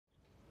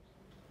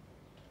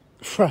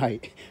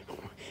Right,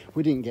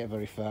 we didn't get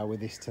very far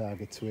with this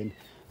TargaTwin.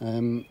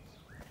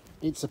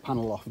 It's a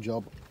panel off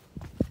job.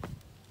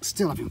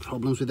 Still having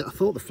problems with it. I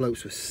thought the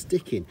floats were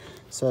sticking,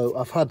 so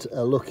I've had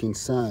a look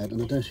inside,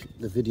 and I don't know if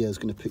the video is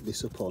going to pick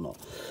this up or not,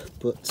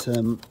 but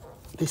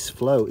this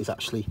float is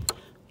actually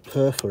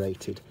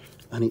perforated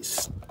and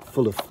it's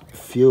full of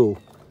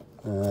fuel.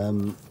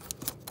 I'm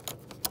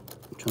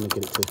trying to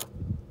get it to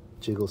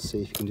jiggle,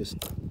 see if you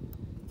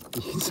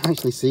can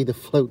actually see the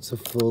floats are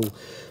full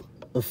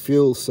of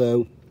fuel.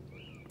 So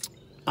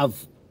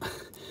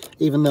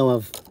even though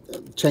I've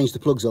changed the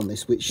plugs on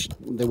this, which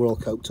they were all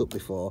coked up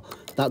before,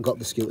 that got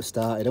the scooter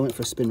started. I went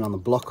for a spin around the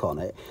block on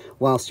it.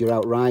 Whilst you're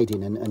out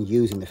riding and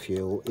using the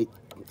fuel,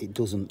 it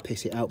doesn't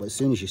piss it out, but as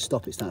soon as you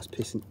stop, it starts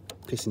pissing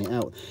it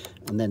out.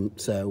 And then,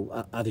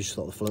 so I just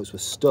thought the floats were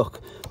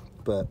stuck,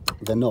 but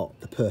they're not.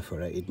 They're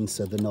perforated, and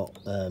so they're not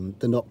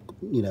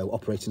you know,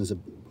 operating as a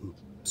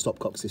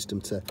stopcock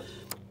system to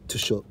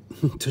shut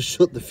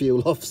the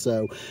fuel off.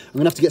 So I'm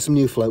gonna have to get some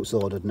new floats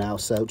ordered now.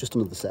 So just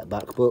another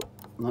setback, but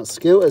that's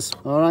scooters.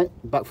 All right,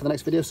 back for the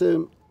next video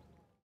soon.